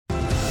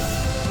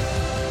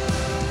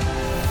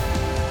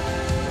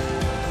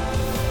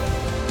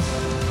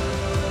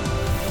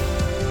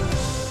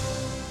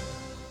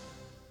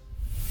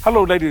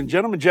Hello, ladies and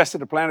gentlemen. Jesse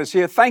the Planner is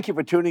here. Thank you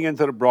for tuning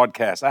into the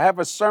broadcast. I have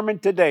a sermon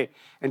today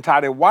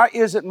entitled, Why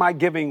Isn't My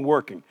Giving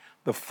Working?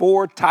 The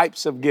 4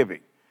 Types of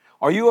Giving.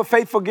 Are you a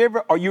faithful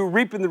giver? Are you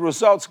reaping the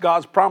results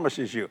God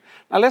promises you?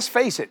 Now, let's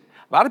face it.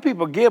 A lot of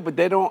people give, but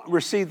they don't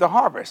receive the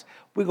harvest.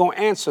 We're going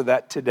to answer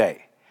that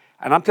today.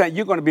 And I'm telling you,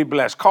 you're going to be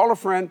blessed. Call a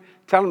friend,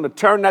 tell them to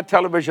turn that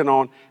television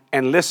on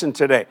and listen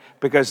today,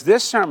 because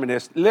this sermon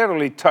has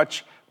literally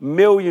touched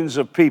millions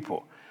of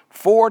people.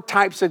 4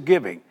 types of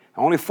giving.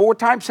 Only 4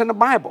 types in the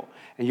Bible.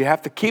 And you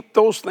have to keep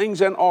those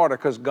things in order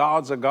because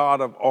God's a God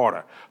of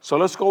order. So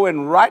let's go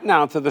in right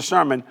now to the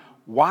sermon.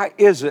 Why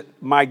isn't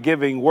my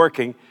giving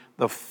working?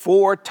 The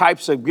 4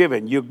 types of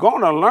giving. You're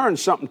going to learn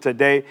something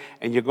today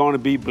and you're going to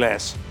be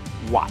blessed.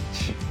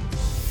 Watch.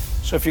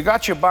 So if you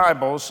got your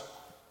Bibles,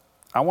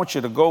 I want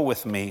you to go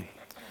with me.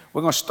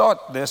 We're going to start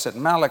this at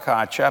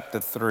Malachi chapter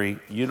 3.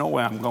 You know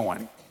where I'm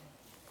going.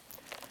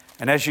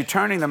 And as you're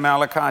turning to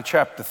Malachi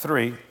chapter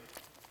 3,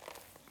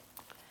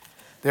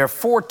 there are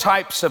 4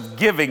 types of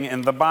giving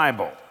in the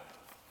Bible.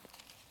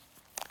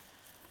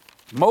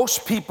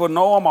 Most people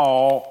know them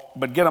all,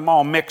 but get them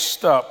all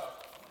mixed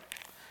up,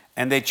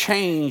 and they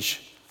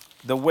change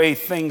the way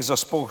things are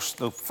supposed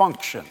to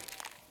function.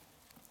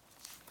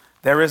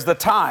 There is the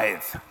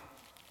tithe.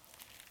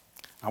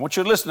 I want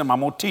you to listen to me.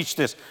 I'm going to teach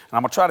this, and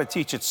I'm going to try to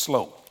teach it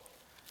slow.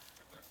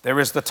 There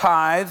is the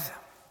tithe.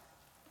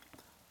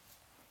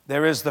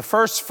 There is the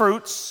first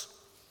fruits.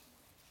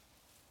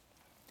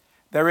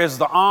 There is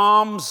the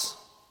alms.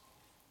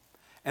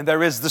 And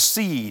there is the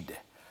seed.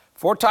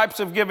 4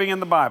 types of giving in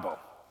the Bible.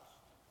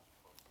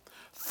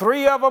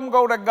 3 of them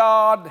go to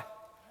God.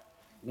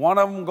 1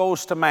 of them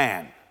goes to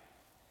man.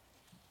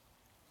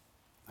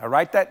 I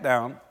write that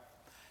down.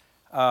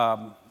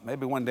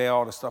 Maybe one day I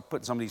ought to start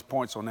putting some of these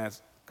points on that,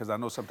 because I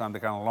know sometimes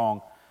they're kind of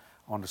long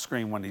on the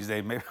screen one of these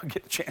days. Maybe I'll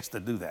get a chance to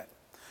do that.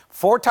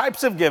 4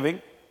 types of giving.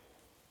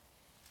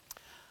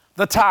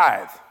 The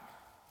tithe.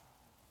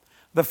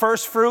 The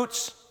first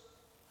fruits.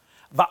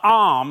 The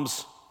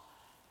alms.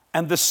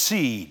 And the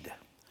seed.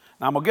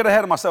 Now, I'm going to get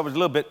ahead of myself a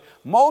little bit.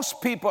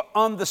 Most people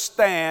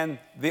understand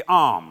the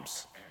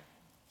alms.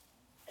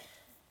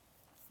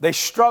 They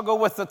struggle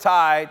with the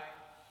tithe.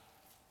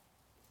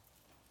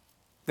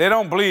 They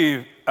don't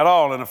believe at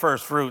all in the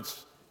first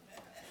fruits.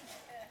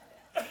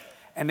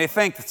 And they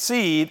think the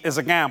seed is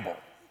a gamble,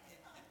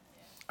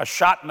 a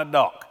shot in the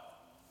dark.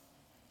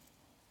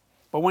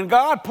 But when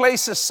God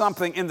places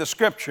something in the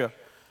scripture,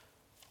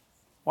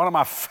 one of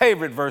my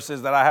favorite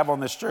verses that I have on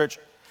this church,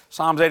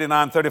 Psalms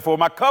 89:34,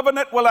 my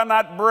covenant will I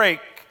not break.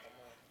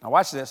 Now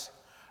watch this.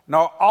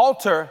 Nor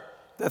alter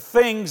the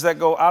things that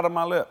go out of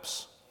my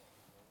lips.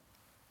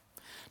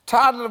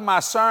 Title of my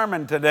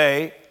sermon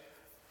today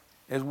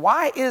is,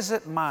 why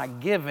isn't my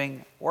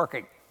giving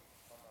working?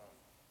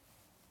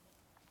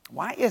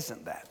 Why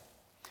isn't that?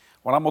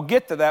 Well, I'm going to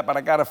get to that, but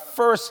I got to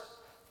first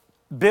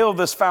build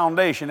this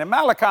foundation. In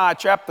Malachi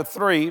chapter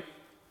 3,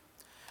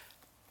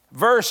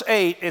 verse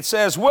 8, it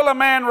says, will a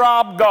man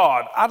rob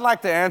God? I'd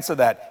like to answer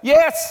that.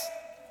 Yes.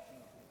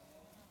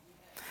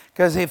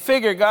 Because he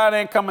figured God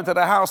ain't coming to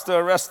the house to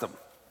arrest him.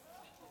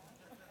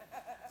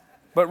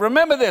 But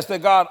remember this,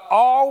 that God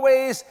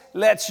always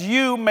lets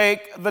you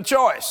make the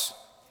choice.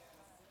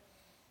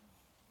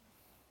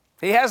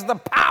 He has the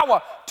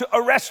power to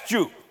arrest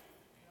you.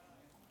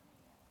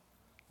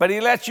 But he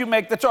lets you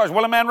make the choice.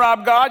 Will a man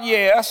rob God?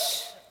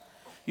 Yes.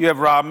 You have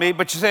robbed me.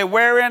 But you say,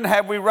 wherein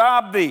have we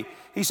robbed thee?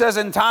 He says,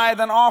 in tithe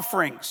and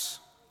offerings.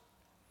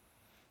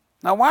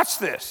 Now watch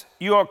this.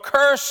 You are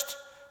cursed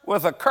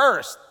with a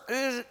curse.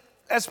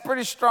 That's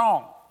pretty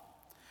strong.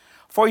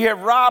 For you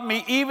have robbed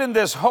me, even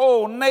this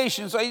whole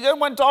nation. So he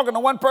wasn't talking to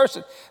one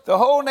person. The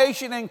whole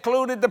nation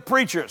included the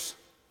preachers.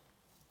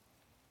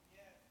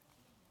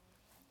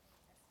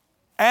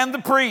 And the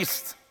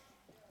priests.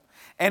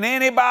 And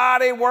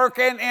anybody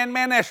working in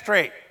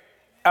ministry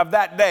of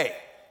that day.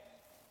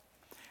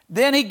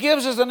 Then he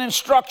gives us an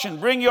instruction.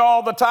 Bring you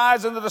all the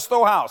tithes into the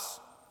storehouse,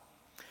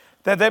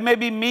 that there may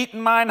be meat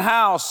in mine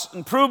house.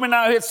 And prove me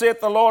now, here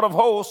saith the Lord of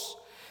hosts,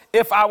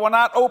 if I will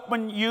not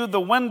open you the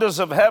windows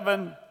of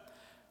heaven,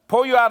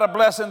 pour you out a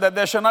blessing, that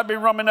there shall not be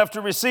room enough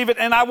to receive it,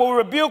 and I will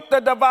rebuke the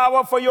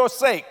devourer for your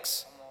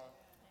sakes.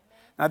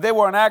 Now they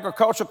were an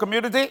agricultural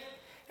community,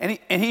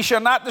 and he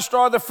shall not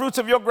destroy the fruits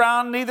of your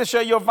ground, neither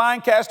shall your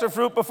vine cast her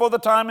fruit before the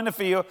time in the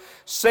field,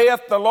 saith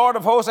the Lord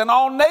of hosts. And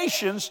all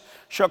nations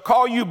shall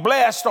call you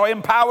blessed, or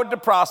empowered to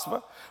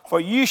prosper,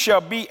 for you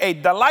shall be a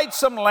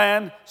delightsome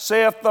land,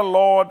 saith the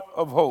Lord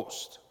of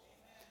hosts.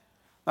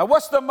 Now,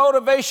 what's the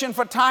motivation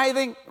for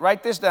tithing?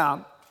 Write this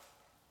down.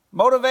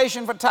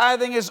 Motivation for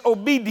tithing is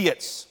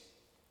obedience.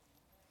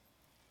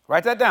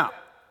 Write that down.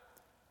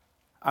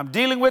 I'm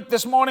dealing with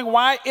this morning,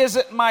 why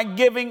isn't my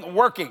giving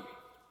working?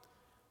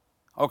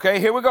 Okay,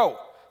 here we go.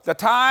 The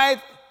tithe,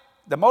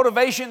 the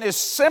motivation is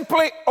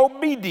simply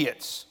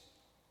obedience.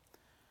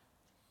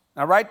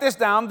 Now write this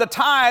down. The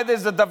tithe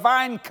is the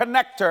divine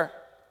connector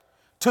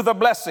to the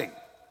blessing.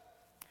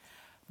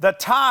 The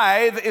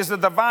tithe is the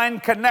divine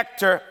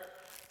connector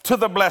to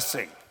the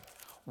blessing.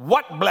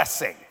 What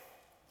blessing?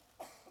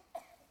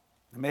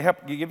 Let me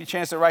help you, give you a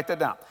chance to write that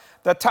down.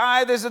 The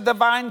tithe is a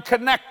divine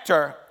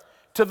connector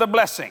to the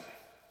blessing.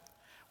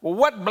 Well,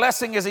 what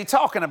blessing is he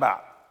talking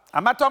about?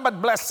 I'm not talking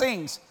about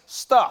blessings,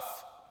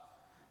 stuff.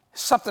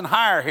 Something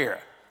higher here.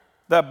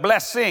 The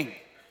blessing,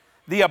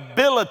 the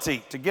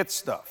ability to get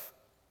stuff.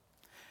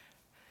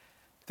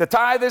 The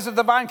tithe is a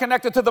divine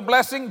connector to the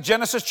blessing.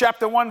 Genesis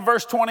chapter 1,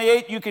 verse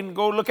 28. You can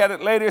go look at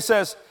it later. It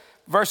says,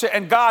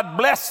 and God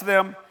blessed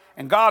them,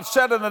 and God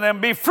said unto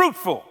them, be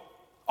fruitful,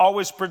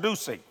 always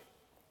producing.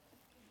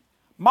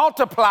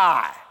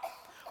 Multiply,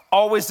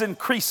 always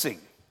increasing.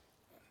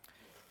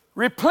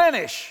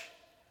 Replenish,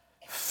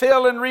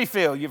 fill and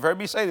refill. You've heard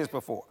me say this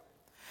before.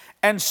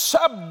 And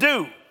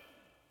subdue.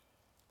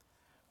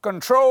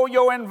 Control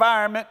your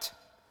environment,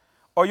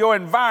 or your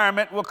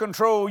environment will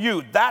control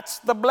you. That's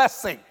the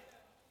blessing.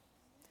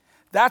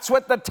 That's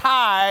what the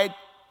tithe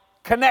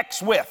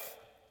connects with.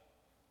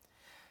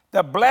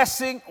 The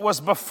blessing was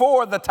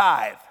before the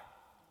tithe.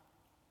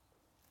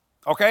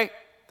 Okay?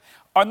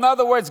 In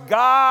other words,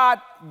 God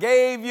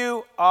gave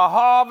you a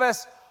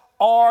harvest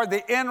or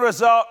the end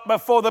result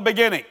before the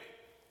beginning.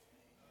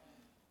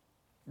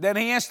 Then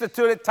he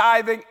instituted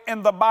tithing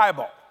in the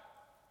Bible,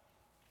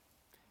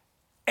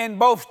 in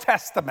both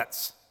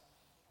testaments.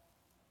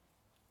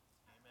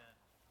 Amen.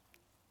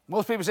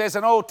 Most people say it's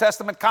an Old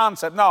Testament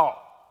concept. No,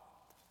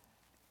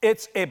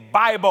 it's a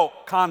Bible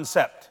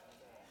concept.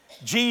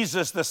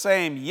 Jesus the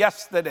same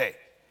yesterday,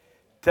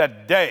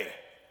 today,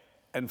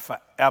 and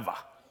forever.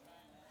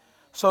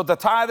 So the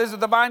tithe is a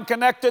divine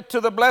connected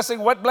to the blessing.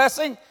 What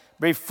blessing?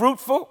 Be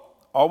fruitful,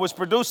 always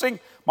producing,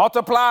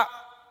 multiply,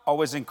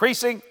 always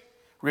increasing,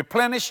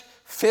 replenish,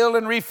 fill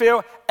and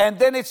refill. And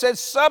then it says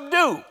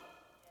subdue.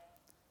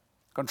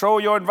 Control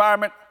your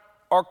environment,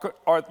 or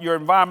your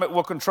environment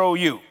will control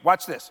you.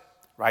 Watch this.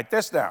 Write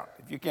this down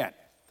if you can.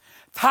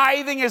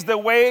 Tithing is the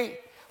way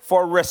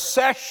for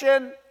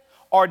recession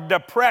or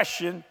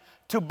depression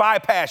to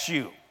bypass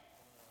you.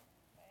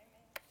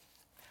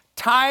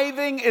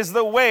 Tithing is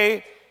the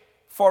way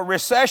for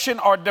recession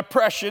or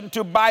depression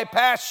to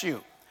bypass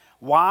you.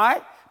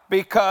 Why?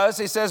 Because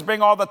he says,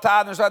 bring all the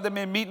tithers out to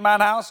me and meet in mine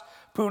house.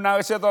 Prove now,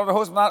 he saith, all the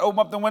hosts will not open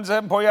up the windows of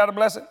heaven, pour you out a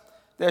blessing.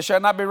 There shall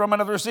not be room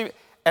enough to receive it.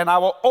 And I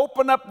will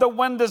open up the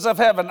windows of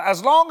heaven.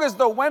 As long as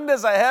the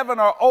windows of heaven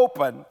are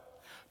open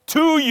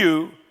to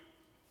you,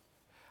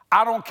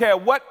 I don't care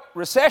what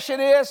recession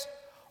is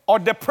or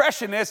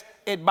depression is,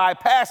 it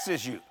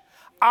bypasses you.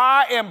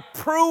 I am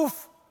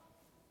proof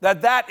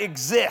that that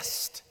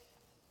exists.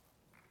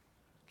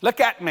 Look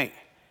at me.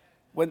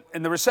 When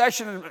in the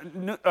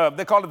recession,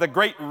 they call it the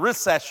Great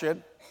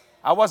Recession.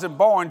 I wasn't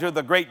born to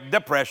the Great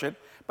Depression,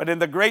 but in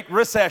the Great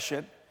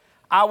Recession,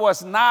 I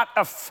was not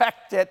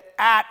affected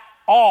at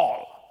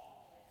all.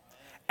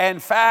 In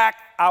fact,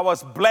 I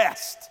was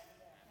blessed.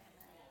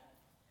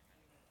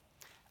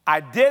 I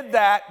did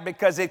that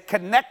because it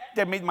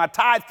connected me, my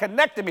tithe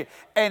connected me,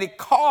 and it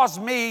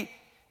caused me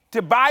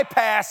to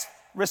bypass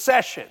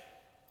recession.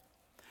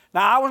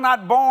 Now, I was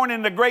not born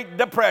in the Great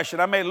Depression.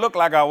 I may look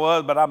like I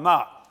was, but I'm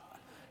not.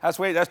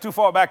 That's too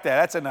far back there.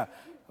 That's in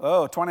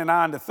the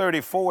 29 to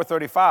 34,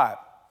 35.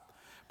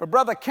 But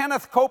Brother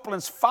Kenneth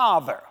Copeland's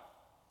father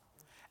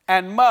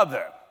and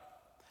mother,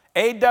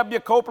 A.W.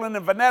 Copeland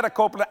and Vanetta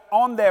Copeland,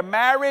 on their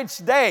marriage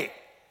day,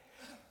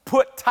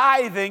 put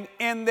tithing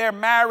in their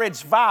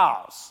marriage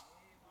vows.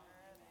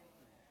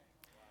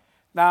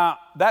 Now,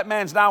 that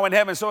man's now in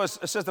heaven, so is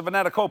Sister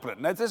Vanetta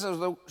Copeland. Now, this is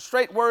the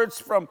straight words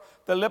from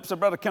the lips of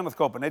Brother Kenneth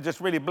Copeland. They just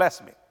really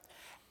blessed me.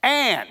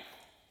 And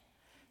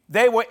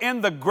they were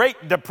in the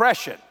Great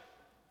Depression,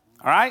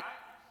 all right?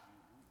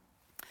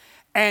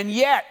 And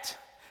yet,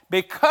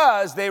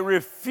 because they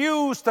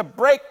refused to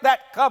break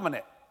that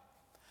covenant,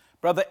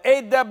 Brother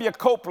A.W.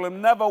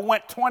 Copeland never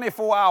went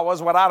 24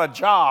 hours without a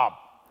job.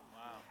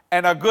 Wow.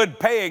 And a good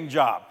paying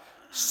job.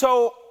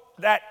 So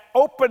that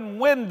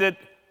open-winded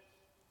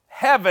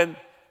heaven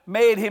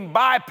made him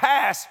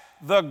bypass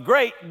the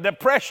Great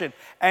Depression.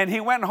 And he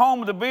went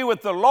home to be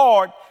with the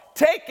Lord,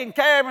 taking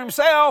care of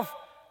himself,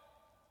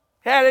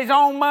 had his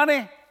own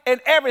money and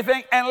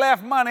everything, and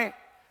left money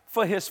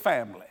for his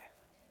family.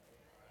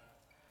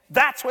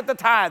 That's what the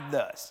tithe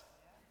does.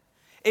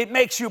 It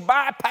makes you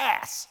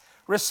bypass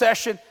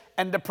recession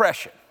and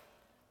depression.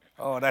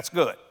 Oh, that's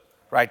good.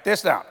 Write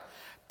this down.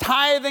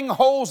 Tithing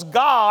holds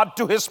God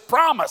to his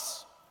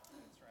promise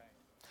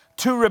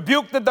to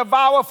rebuke the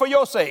devourer for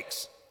your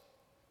sakes.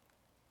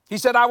 He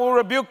said, I will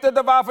rebuke the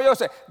devourer for your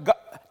sake.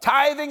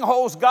 Tithing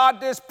holds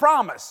God to his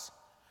promise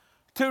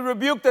to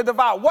rebuke the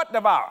devourer. What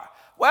devourer?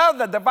 Well,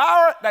 the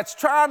devourer that's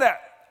trying to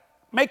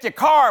make your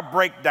car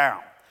break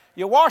down,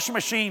 your washing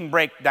machine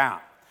break down,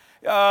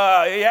 your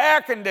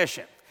air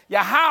conditioner,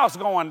 your house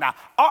going down,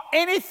 or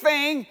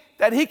anything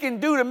that he can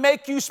do to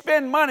make you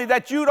spend money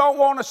that you don't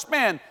want to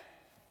spend.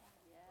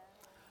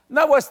 In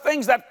other words,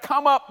 things that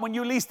come up when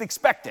you least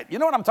expect it. You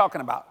know what I'm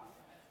talking about?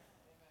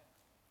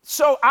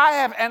 So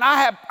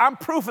I'm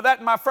proof of that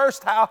in my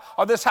first house,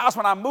 or this house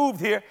when I moved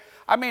here.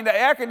 I mean, the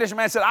air conditioner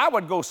man said, I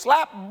would go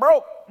slap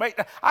broke.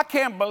 I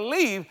can't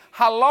believe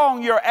how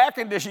long your air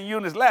conditioning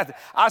units lasted.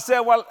 I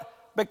said, well,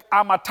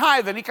 I'm a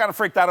tither. And he kind of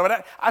freaked out over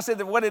that. I said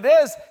that what it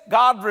is,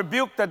 God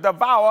rebuked the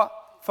devourer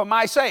for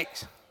my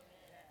sakes.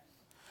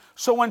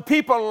 So when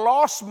people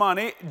lost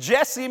money,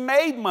 Jesse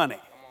made money.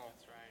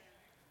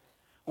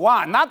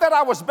 Why? Not that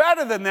I was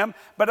better than them,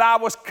 but I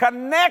was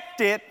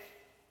connected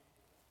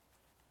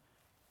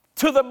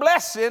to the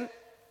blessing,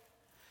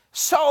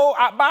 so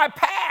I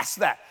bypassed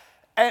that.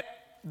 And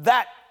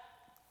that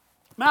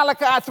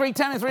Malachi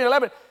 3:10 and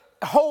 3:11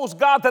 holds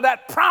God to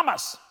that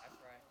promise.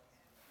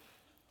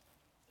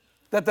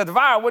 That the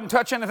devourer wouldn't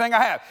touch anything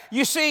I have.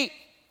 You see,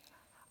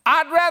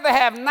 I'd rather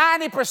have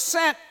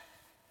 90%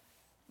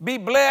 be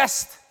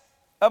blessed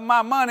of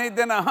my money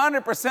than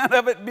 100%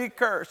 of it be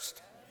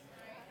cursed.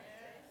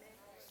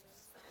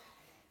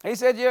 He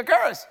said, you're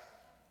cursed.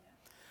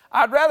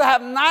 I'd rather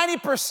have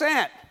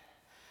 90%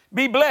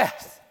 be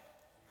blessed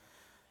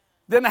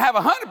than to have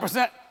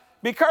 100%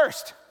 be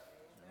cursed.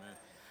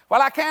 Well,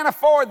 I can't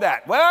afford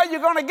that. Well, you're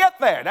going to get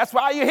there. That's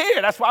why you're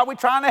here. That's why we're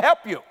trying to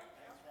help you.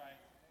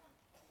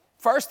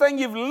 First thing,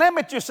 you've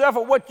limited yourself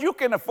of what you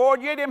can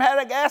afford. You ain't even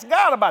had to ask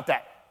God about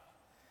that.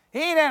 He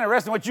ain't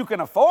interested in what you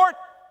can afford.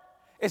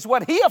 It's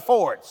what he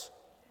affords.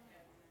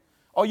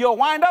 Or you'll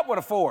wind up with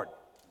a Ford.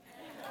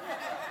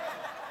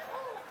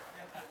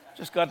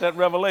 Just got that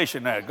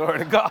revelation there. Glory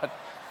to God.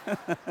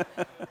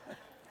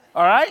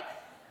 All right?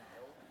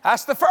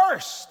 That's the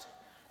first.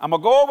 I'm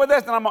going to go over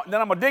this, then I'm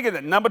going to dig into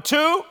it. Number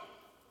two,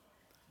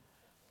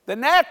 the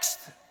next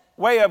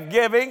way of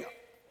giving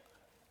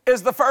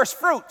is the first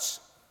fruits.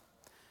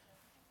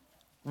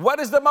 What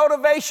is the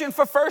motivation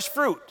for first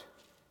fruit?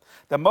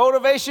 The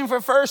motivation for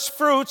first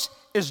fruits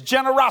is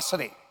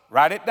generosity.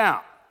 Write it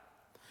down.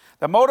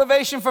 The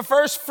motivation for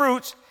first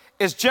fruits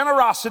is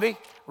generosity.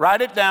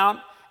 Write it down.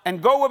 And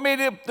go with me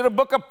to the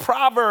book of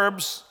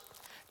Proverbs,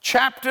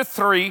 chapter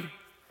 3.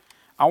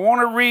 I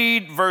want to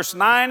read verse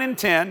 9 and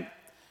 10.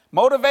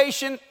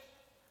 Motivation,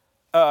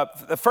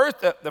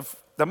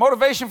 the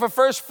motivation for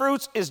first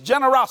fruits is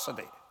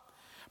generosity.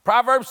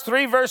 Proverbs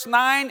 3, verse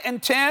 9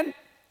 and 10.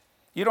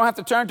 You don't have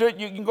to turn to it.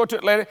 You can go to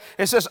it later.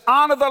 It says,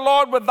 honor the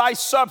Lord with thy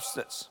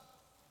substance,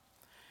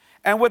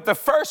 and with the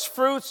first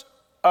fruits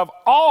of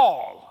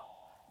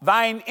all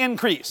thine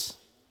increase.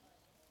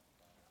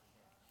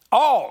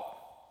 All.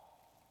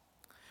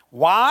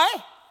 Why?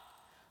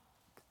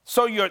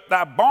 So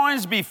thy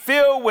barns be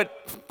filled with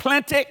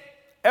plenty.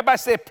 Everybody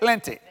say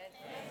plenty.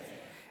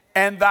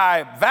 And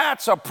thy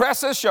vats or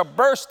presses shall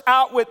burst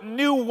out with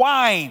new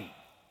wine. Amen.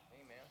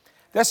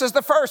 This is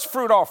the first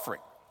fruit offering.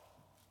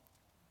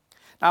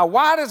 Now,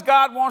 why does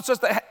God want us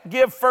to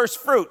give first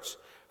fruits?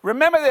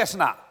 Remember this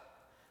now.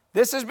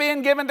 This is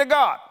being given to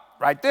God.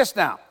 Write this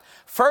down.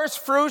 First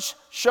fruits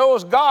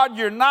shows God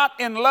you're not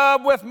in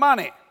love with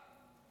money.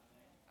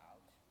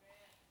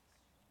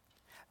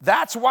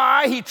 That's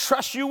why he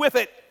trusts you with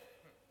it.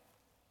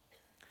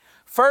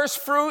 First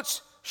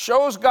fruits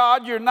shows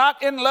God you're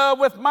not in love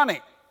with money.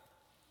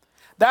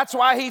 That's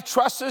why he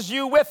trusts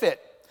you with it.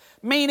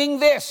 Meaning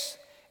this,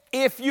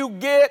 if you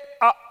get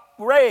a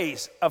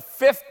raise of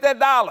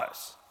 $50,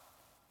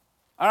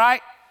 all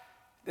right?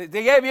 They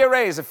gave you a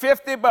raise of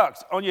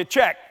 $50 on your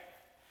check.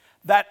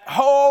 That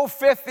whole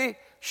 50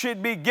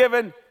 should be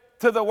given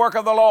to the work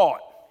of the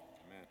Lord.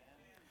 Amen.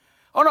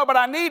 Oh, no, but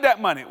I need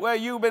that money. Well,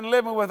 you've been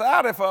living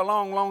without it for a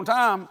long, long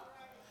time.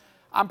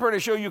 I'm pretty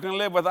sure you can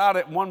live without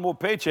it one more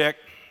paycheck.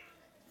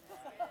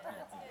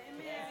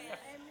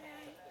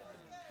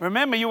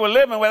 Remember, you were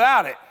living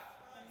without it,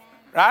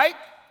 right?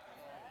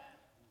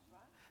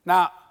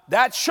 Now,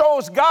 that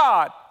shows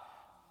God,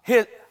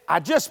 I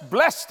just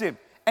blessed him.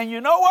 And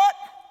you know what?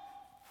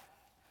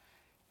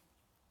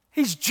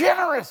 He's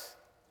generous.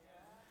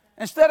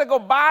 Instead of go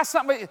buy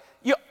something,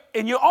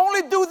 and you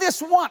only do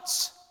this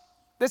once.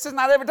 This is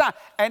not every time.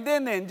 And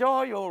then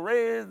enjoy your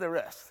raise the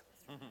rest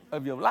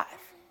of your life.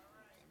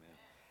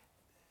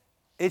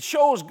 It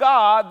shows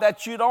God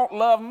that you don't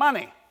love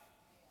money,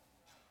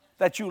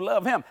 that you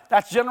love him.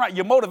 That's generosity.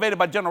 You're motivated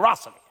by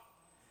generosity.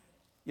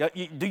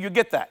 Do you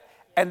get that?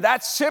 And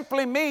that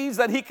simply means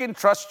that he can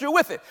trust you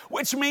with it,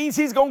 which means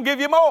he's going to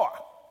give you more.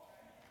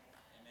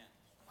 Amen.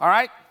 All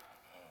right?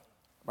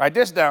 Write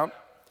this down.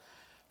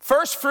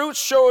 First fruits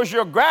shows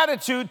your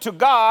gratitude to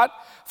God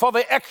for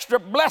the extra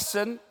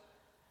blessing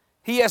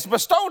he has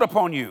bestowed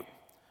upon you.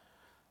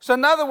 So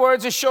in other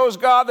words, it shows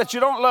God that you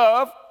don't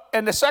love.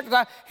 And the second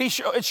time,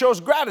 it shows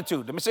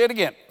gratitude. Let me say it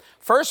again.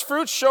 First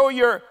fruits show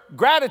your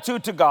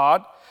gratitude to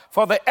God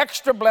for the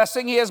extra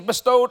blessing he has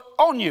bestowed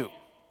on you.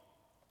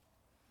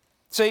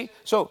 See?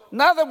 So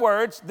in other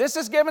words, this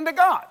is given to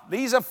God.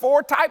 These are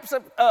 4 types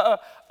of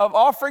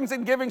offerings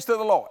and givings to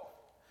the Lord.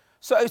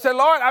 So he said,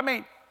 Lord,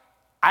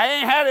 I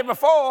ain't had it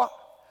before,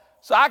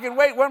 so I can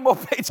wait one more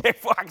paycheck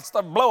before I can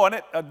start blowing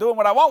it or doing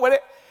what I want with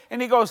it. And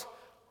he goes,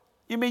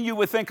 you mean you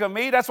would think of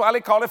me? That's why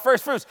they call it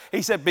first fruits.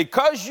 He said,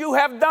 because you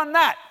have done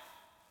that,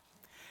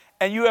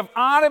 and you have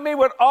honored me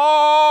with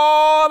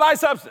all thy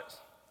substance,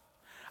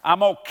 I'm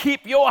going to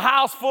keep your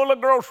house full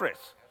of groceries,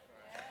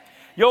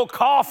 your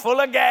car full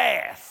of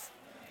gas,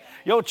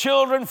 your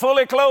children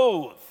fully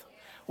clothed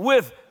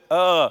with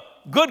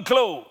good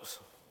clothes.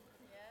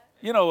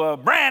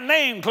 brand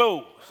name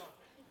clothes.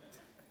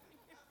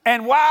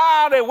 And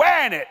while they're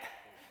wearing it,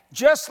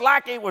 just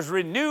like it was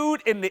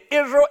renewed in the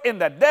Israel in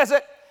the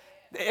desert,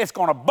 it's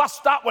going to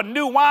bust out with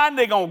new wine.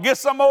 They're going to get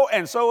some more,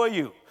 and so are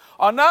you.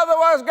 In other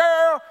words,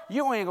 girl,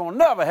 you ain't going to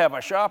never have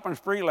a shopping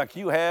spree like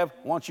you have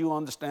once you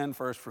understand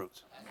first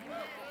fruits.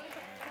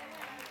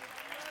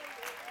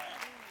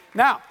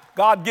 Now,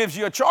 God gives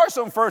you a choice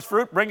on first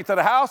fruit. Bring it to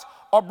the house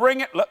or bring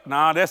it. Look,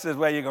 now this is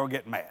where you're going to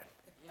get mad.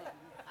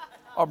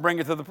 Or bring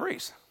it to the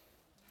priest.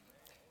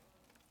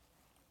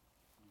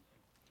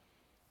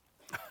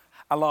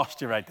 I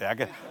lost you right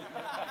there.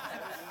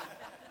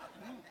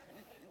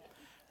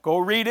 Go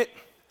read it.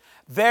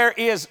 There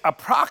is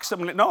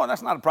approximately, no,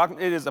 that's not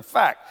approximately, it is a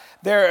fact.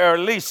 There are at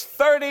least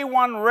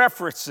 31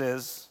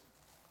 references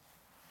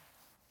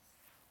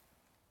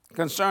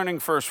concerning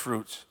first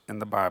fruits in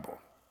the Bible.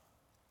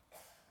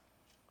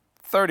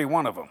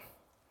 31 of them.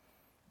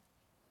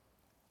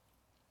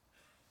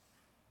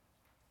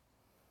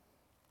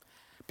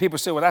 People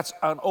say, well, that's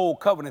an old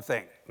covenant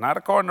thing. Not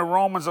according to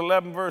Romans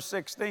 11, verse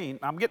 16.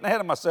 I'm getting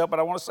ahead of myself, but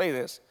I want to say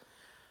this.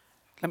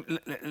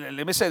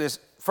 Let me say this.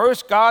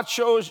 First, God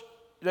shows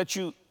that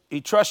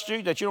He trusts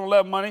you, that you don't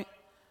love money,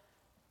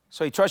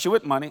 so He trusts you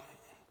with money.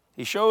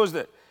 He shows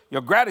that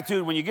your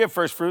gratitude when you give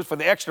first fruits for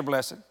the extra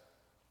blessing.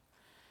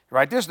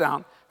 Write this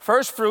down.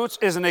 First fruits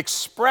is an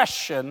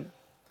expression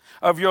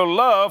of your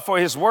love for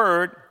His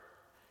word,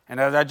 and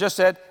as I just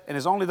said, it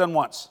is only done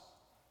once.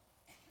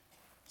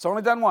 It's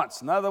only done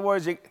once. In other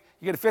words, you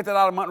get a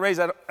 $50 a month raise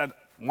at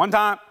one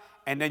time,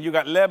 and then you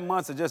got 11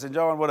 months of just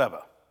enjoying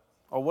whatever,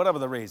 or whatever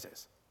the raise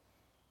is.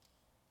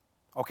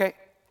 Okay?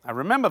 Now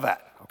remember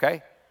that,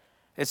 okay?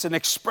 It's an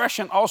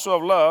expression also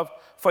of love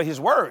for His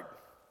word,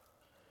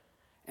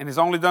 and it's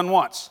only done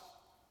once.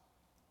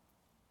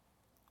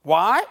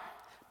 Why?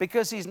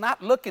 Because He's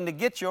not looking to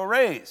get your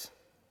raise.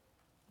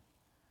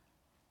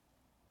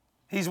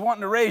 He's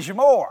wanting to raise you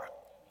more.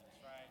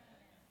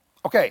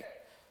 Okay,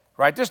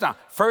 write this down.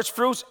 First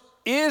fruits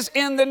is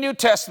in the New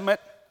Testament,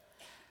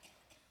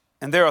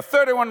 and there are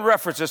 31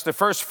 references to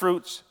first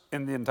fruits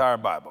in the entire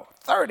Bible.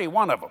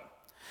 31 of them.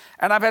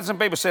 And I've had some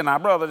people say, now,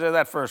 brother,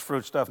 that first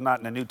fruit stuff not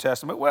in the New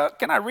Testament. Well,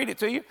 can I read it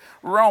to you?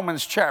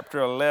 Romans chapter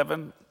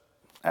 11.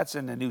 That's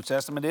in the New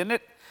Testament, isn't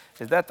it?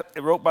 Is that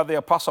wrote by the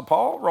Apostle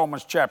Paul?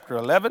 Romans chapter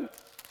 11,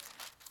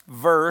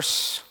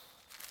 verse.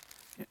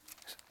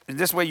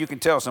 This way you can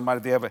tell somebody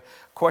if they have a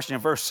question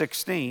in verse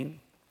 16.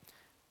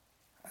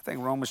 I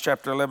think Romans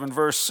chapter 11,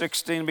 verse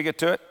 16, let me get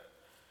to it.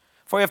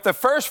 For if the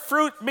first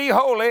fruit be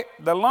holy,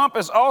 the lump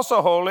is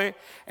also holy.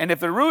 And if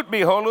the root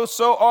be holy,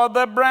 so are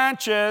the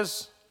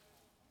branches.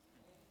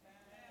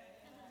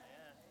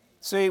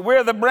 See,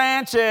 we're the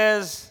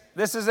branches.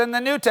 This is in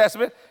the New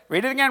Testament.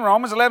 Read it again,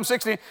 Romans 11,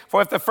 16.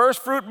 For if the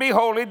first fruit be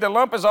holy, the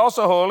lump is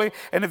also holy.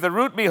 And if the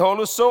root be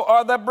holy, so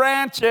are the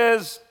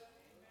branches.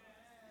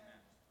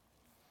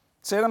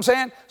 See what I'm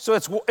saying? So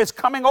it's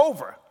coming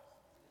over.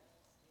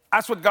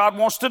 That's what God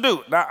wants to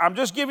do. Now, I'm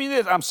just giving you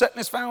this. I'm setting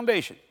this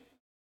foundation.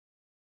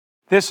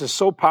 This is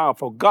so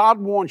powerful. God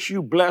wants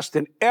you blessed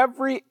in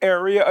every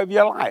area of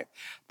your life.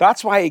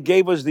 That's why He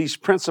gave us these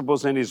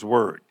principles in His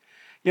Word.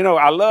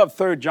 I love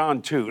 3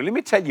 John 2. Let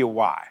me tell you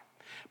why.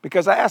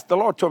 Because I asked, the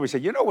Lord told me, He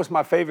said, what's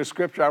my favorite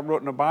scripture I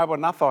wrote in the Bible?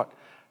 And I thought,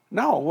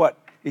 no, what?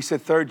 He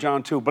said, 3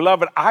 John 2.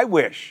 Beloved, I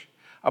wish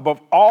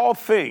above all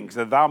things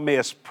that thou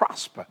mayest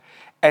prosper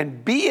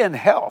and be in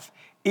health,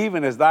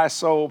 even as thy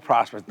soul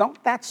prospers.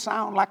 Don't that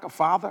sound like a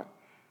father?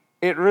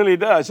 It really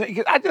does.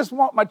 I just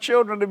want my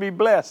children to be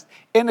blessed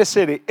in the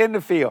city, in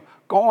the field,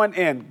 going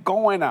in,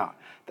 going out.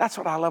 That's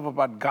what I love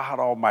about God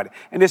Almighty.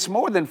 And it's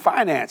more than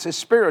finance. It's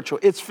spiritual.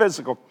 It's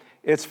physical.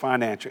 It's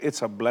financial.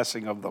 It's a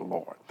blessing of the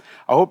Lord.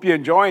 I hope you're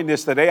enjoying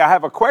this today. I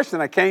have a question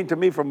that came to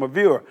me from a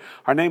viewer.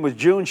 Her name was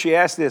June. She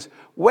asked this: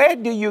 where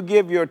do you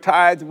give your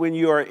tithe when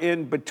you are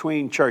in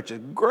between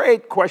churches?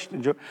 Great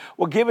question, June.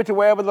 Well, give it to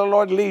wherever the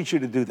Lord leads you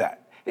to do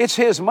that. It's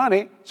His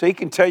money, so He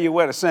can tell you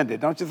where to send it.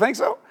 Don't you think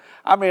so?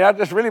 I mean, I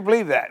just really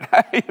believe that.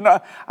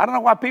 I don't know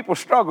why people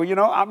struggle.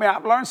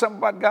 I've learned something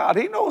about God.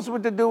 He knows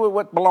what to do with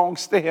what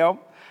belongs to Him.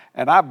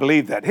 And I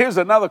believe that. Here's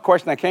another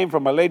question that came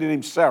from a lady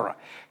named Sarah.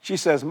 She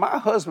says, my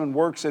husband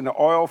works in the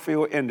oil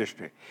field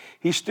industry.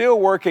 He's still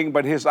working,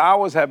 but his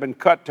hours have been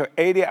cut to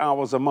 80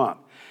 hours a month.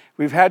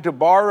 We've had to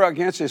borrow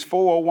against his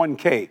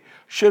 401k.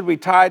 Should we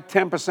tithe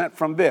 10%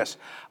 from this?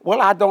 Well,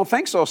 I don't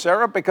think so,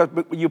 Sarah, because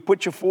you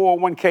put your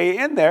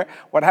 401k in there.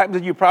 What happens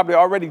is you probably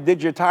already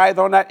did your tithe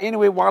on that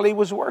anyway while he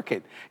was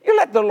working. You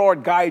let the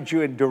Lord guide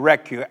you and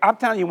direct you. I'm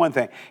telling you one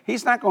thing.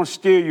 He's not going to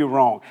steer you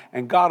wrong,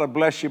 and God will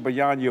bless you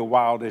beyond your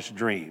wildest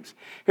dreams.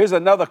 Here's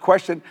another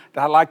question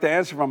that I'd like to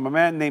answer from a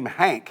man named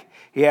Hank.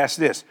 He asked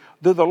this: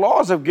 do the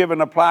laws of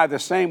giving apply the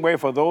same way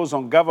for those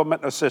on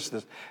government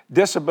assistance,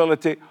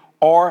 disability,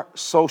 or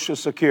Social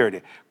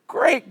Security?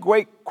 Great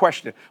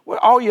question. Well,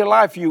 all your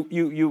life, you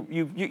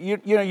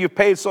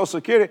paid Social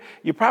Security.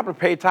 You probably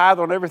paid tithe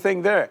on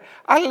everything there.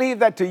 I leave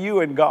that to you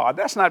and God.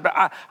 That's not.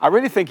 I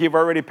really think you've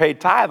already paid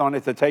tithe on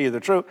it, to tell you the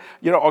truth.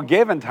 Or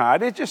given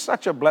tithe. It's just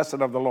such a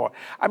blessing of the Lord.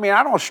 I mean,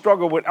 I don't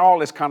struggle with all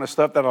this kind of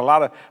stuff that a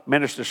lot of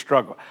ministers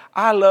struggle.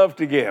 I love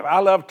to give. I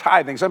love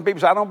tithing. Some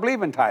people say I don't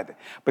believe in tithing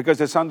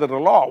because it's under the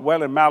law.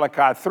 Well, in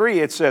Malachi 3,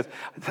 it says,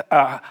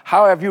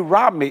 "How have you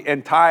robbed me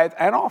in tithe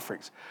and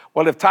offerings?"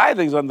 Well, if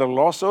tithing's under the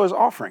law, so is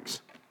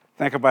offerings.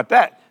 Think about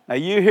that. Now,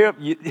 you hear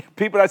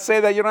people that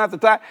say that you don't have to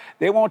tithe,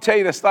 they won't tell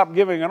you to stop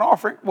giving an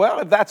offering. Well,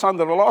 if that's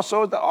under the law,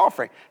 so is the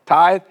offering.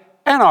 Tithe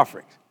and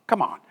offerings.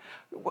 Come on.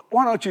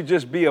 Why don't you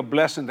just be a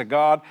blessing to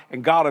God,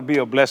 and God will be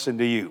a blessing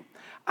to you?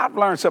 I've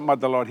learned something about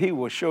the Lord. He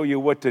will show you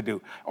what to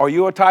do. Are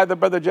you a tither,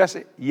 Brother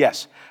Jesse?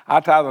 Yes. I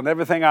tithe on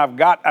everything I've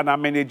got, and I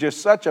mean, it's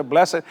just such a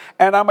blessing,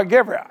 and I'm a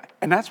giver.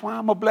 And that's why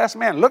I'm a blessed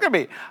man. Look at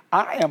me.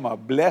 I am a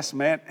blessed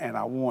man, and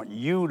I want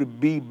you to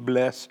be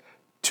blessed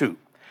too.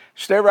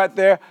 Stay right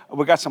there.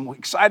 We got some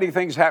exciting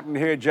things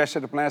happening here at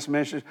Jesse Duplantis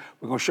Ministries.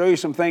 We're going to show you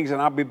some things,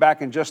 and I'll be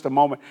back in just a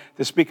moment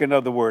to speak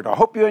another word. I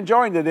hope you're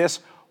enjoying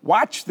this.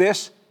 Watch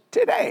this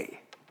today.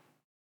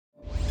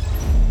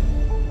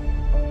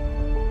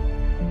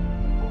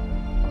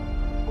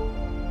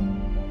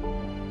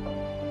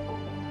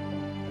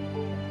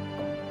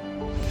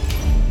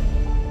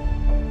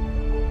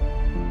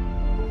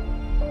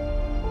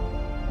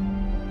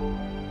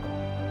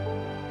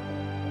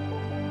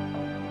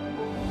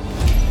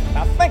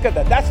 Think of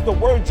that. That's the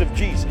words of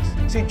Jesus.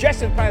 See,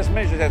 Jesse Duplantis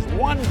Ministries has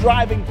one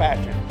driving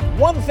passion.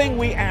 One thing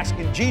we ask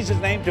in Jesus'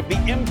 name: to be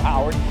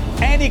empowered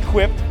and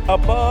equipped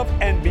above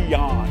and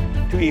beyond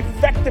to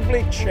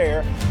effectively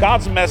share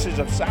God's message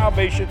of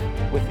salvation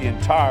with the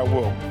entire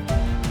world.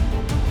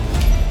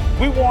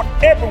 We want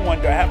everyone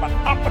to have an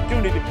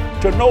opportunity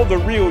to know the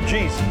real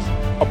Jesus,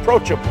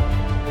 approachable,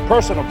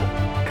 personable,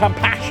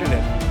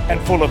 compassionate,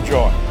 and full of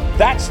joy.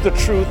 That's the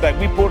truth that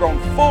we put on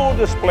full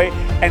display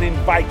and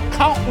invite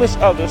countless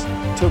others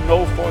to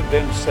know for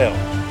themselves.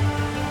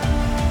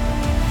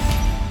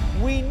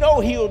 We know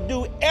He'll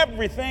do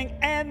everything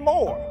and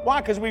more.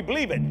 Why? Because we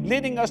believe it,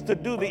 leading us to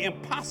do the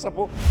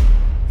impossible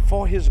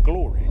for His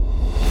glory.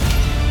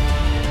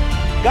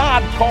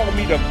 God called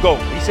me to go.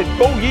 He said,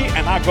 "Go ye,"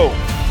 and I go.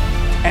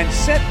 And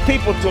sent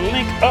people to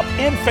link up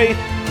in faith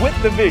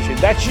with the vision.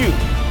 That's you,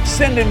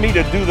 sending me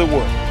to do the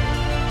work.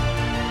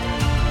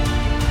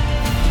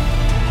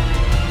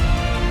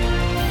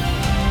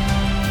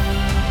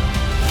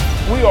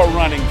 We are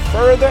running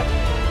further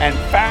and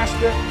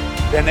faster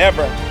than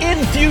ever,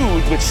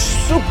 infused with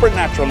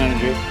supernatural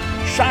energy,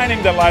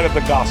 shining the light of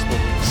the gospel,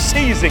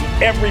 seizing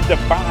every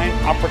divine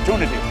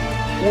opportunity.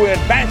 We're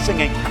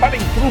advancing and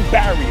cutting through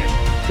barriers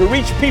to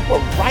reach people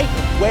right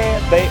where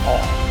they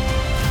are.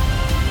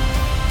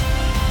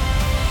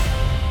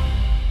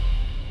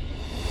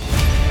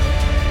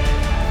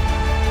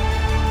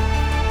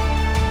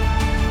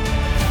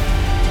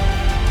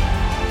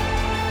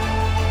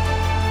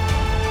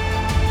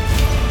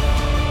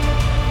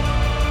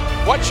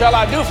 What shall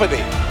I do for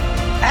thee?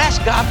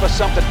 Ask God for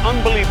something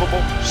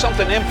unbelievable,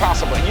 something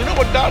impossible. And you know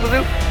what God will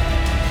do?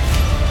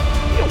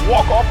 He'll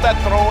walk off that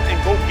throne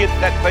and go get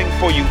that thing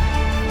for you.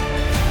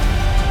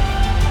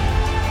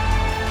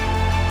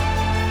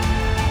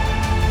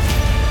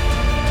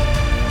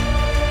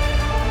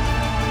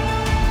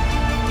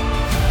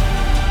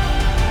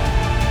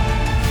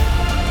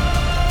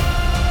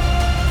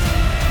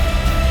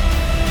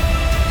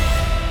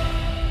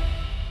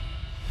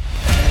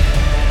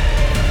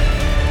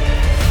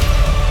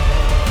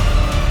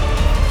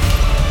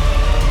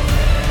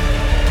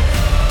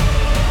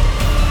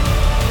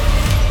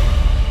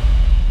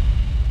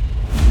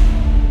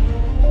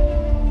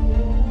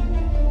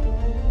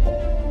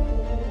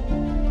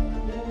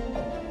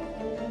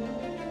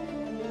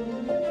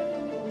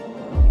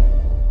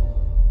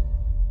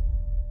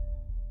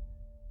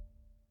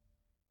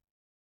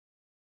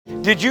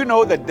 Did you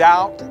know that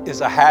doubt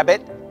is a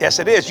habit? Yes,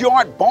 it is. You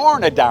aren't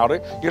born a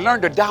doubter. You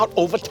learn to doubt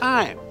over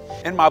time.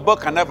 In my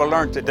book, I Never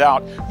Learned to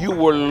Doubt, you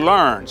will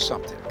learn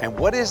something. And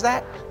what is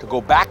that? To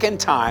go back in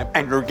time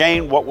and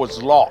regain what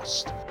was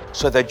lost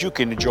so that you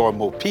can enjoy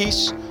more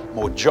peace,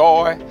 more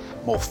joy,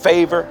 more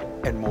favor,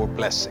 and more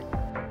blessing.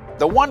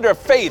 The wonder of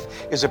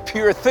faith is a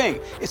pure thing.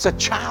 It's a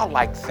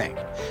childlike thing.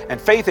 And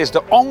faith is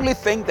the only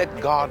thing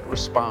that God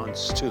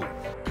responds to.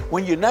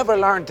 When you never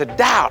learn to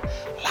doubt,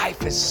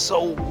 life is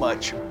so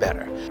much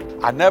better.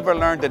 I Never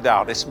Learned to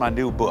Doubt. It's my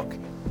new book.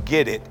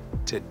 Get it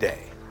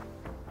today.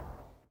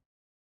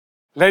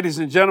 Ladies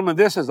and gentlemen,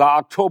 this is our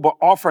October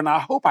offer, and I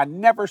hope I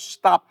never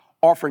stop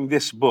offering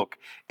this book.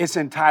 It's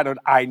entitled,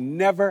 I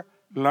Never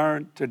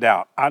Learned to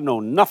Doubt. I know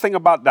nothing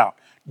about doubt.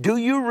 Do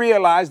you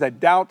realize that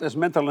doubt is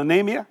mental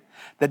anemia?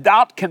 The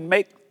doubt can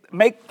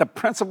make the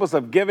principles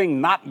of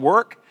giving not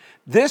work.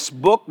 This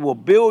book will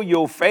build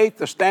your faith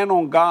to stand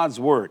on God's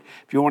word.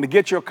 If you want to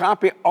get your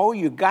copy, all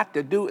you got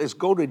to do is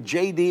go to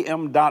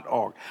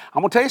jdm.org.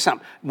 I'm going to tell you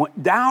something.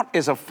 Doubt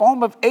is a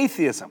form of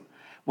atheism.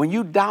 When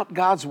you doubt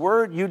God's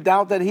word, you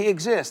doubt that he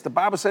exists. The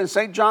Bible says,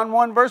 St. John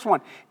 1, verse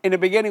 1, in the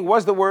beginning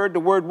was the Word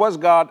was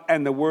God,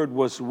 and the Word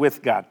was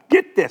with God.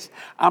 Get this.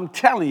 I'm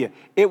telling you,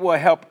 it will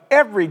help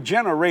every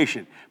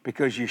generation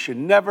because you should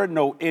never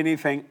know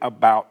anything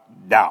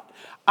about doubt.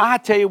 I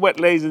tell you what,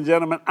 ladies and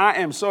gentlemen, I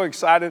am so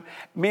excited,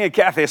 me and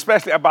Kathy,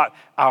 especially about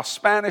our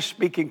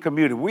Spanish-speaking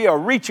community. We are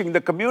reaching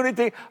the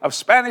community of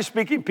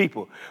Spanish-speaking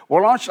people. We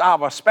launched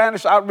our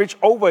Spanish outreach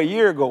over a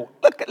year ago.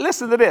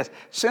 Listen to this.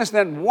 Since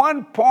then,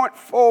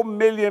 1.4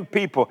 million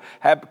people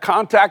have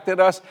contacted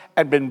us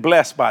and been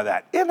blessed by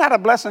that. Isn't that a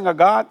blessing of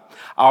God?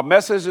 Our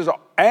messages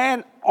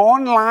and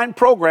online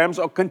programs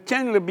are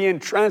continually being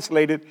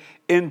translated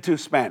into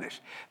Spanish.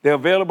 They're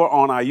available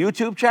on our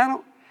YouTube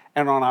channel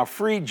and on our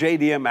free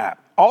JDM app.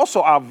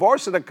 Also, our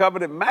Voice of the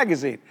Covenant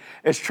magazine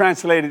is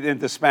translated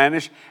into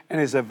Spanish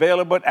and is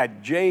available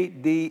at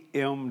jdm.org.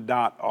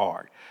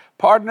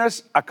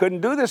 Partners, I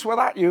couldn't do this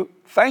without you.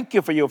 Thank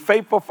you for your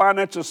faithful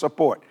financial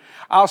support.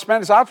 Our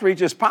Spanish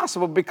outreach is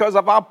possible because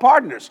of our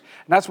partners.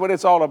 And that's what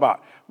it's all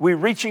about. We're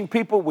reaching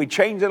people, we're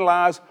changing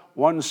lives,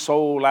 one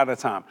soul at a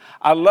time.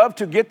 I love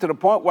to get to the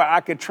point where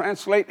I can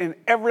translate in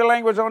every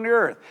language on the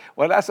earth.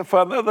 Well, that's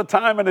for another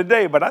time in the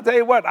day. But I tell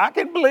you what, I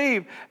can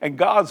believe, and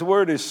God's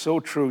word is so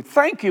true.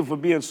 Thank you for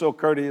being so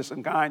courteous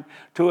and kind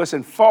to us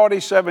in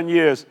 47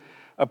 years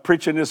of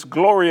preaching this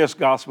glorious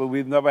gospel.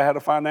 We've never had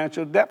a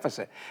financial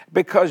deficit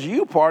because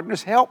you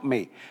partners help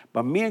me.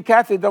 But me and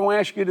Kathy don't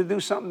ask you to do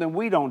something that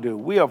we don't do.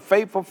 We are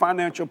faithful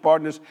financial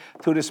partners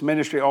to this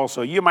ministry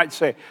also. You might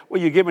say,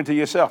 well, you're giving to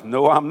yourself.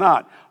 No, I'm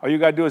not. All you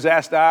got to do is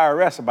ask the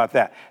IRS about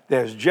that.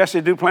 There's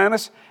Jesse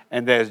Duplantis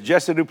and there's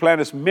Jesse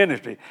Duplantis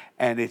Ministry,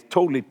 and it's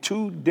totally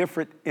two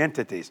different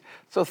entities.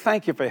 So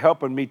thank you for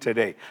helping me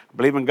today. I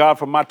believe in God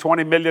for my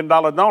 $20 million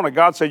donor.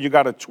 God said you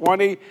got a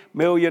 $20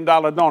 million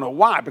donor.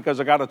 Why? Because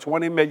I got a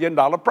 $20 million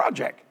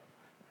project.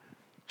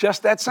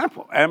 Just that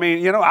simple. I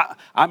mean, you know,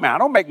 I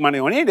don't make money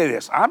on any of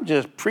this. I'm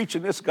just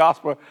preaching this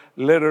gospel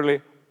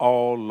literally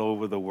all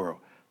over the world.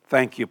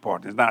 Thank you,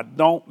 partners. Now,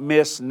 don't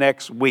miss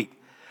next week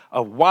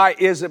of Why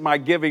Isn't My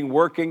Giving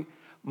Working?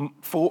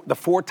 The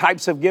 4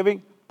 types of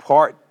giving,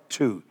 part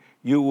 2.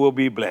 You will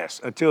be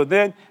blessed. Until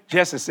then,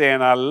 Jesse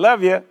saying, I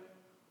love you.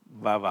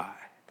 Bye-bye.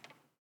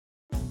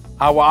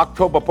 Our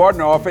October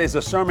partner offer is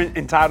a sermon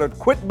entitled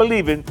Quit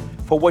Believing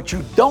for What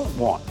You Don't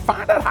Want.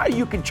 Find out how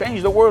you can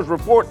change the world's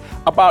report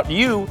about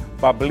you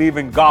by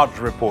believing God's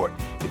report.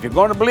 If you're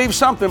going to believe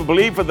something,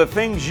 believe for the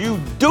things you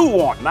do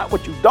want, not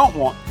what you don't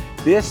want.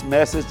 This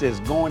message is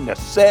going to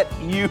set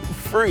you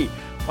free.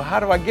 Well, how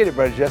do I get it,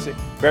 Brother Jesse?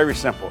 Very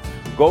simple.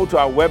 Go to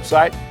our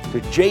website, to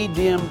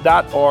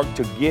jdm.org,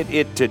 to get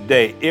it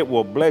today. It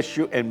will bless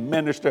you and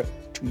minister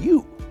to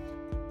you.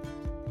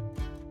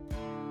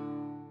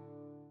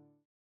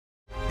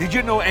 Did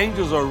you know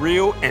angels are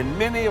real and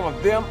many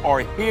of them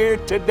are here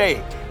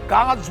today?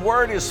 God's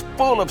word is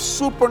full of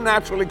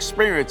supernatural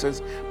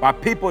experiences by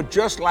people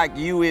just like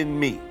you and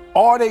me.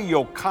 Order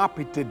your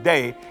copy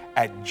today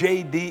at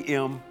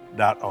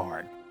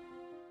jdm.org.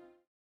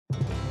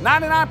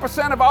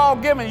 99% of all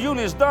giving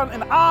usually is done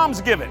in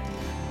alms giving.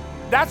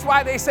 That's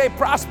why they say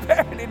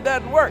prosperity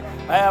doesn't work.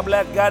 Well,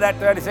 let God that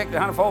 36,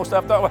 100-fold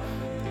stuff don't work.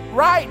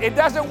 Right, it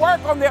doesn't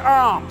work on the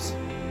alms.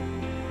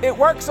 It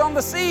works on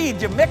the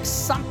seed. You mix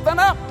something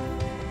up.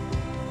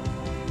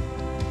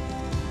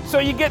 So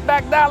you get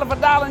back dollar for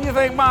dollar and you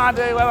think, I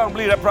don't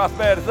believe that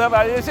prosperity stuff.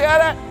 You see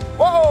that?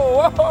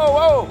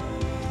 Whoa.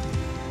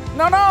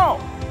 No.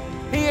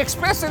 He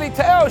explicitly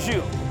tells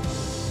you,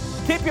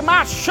 keep your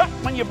mouth shut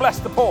when you bless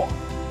the poor.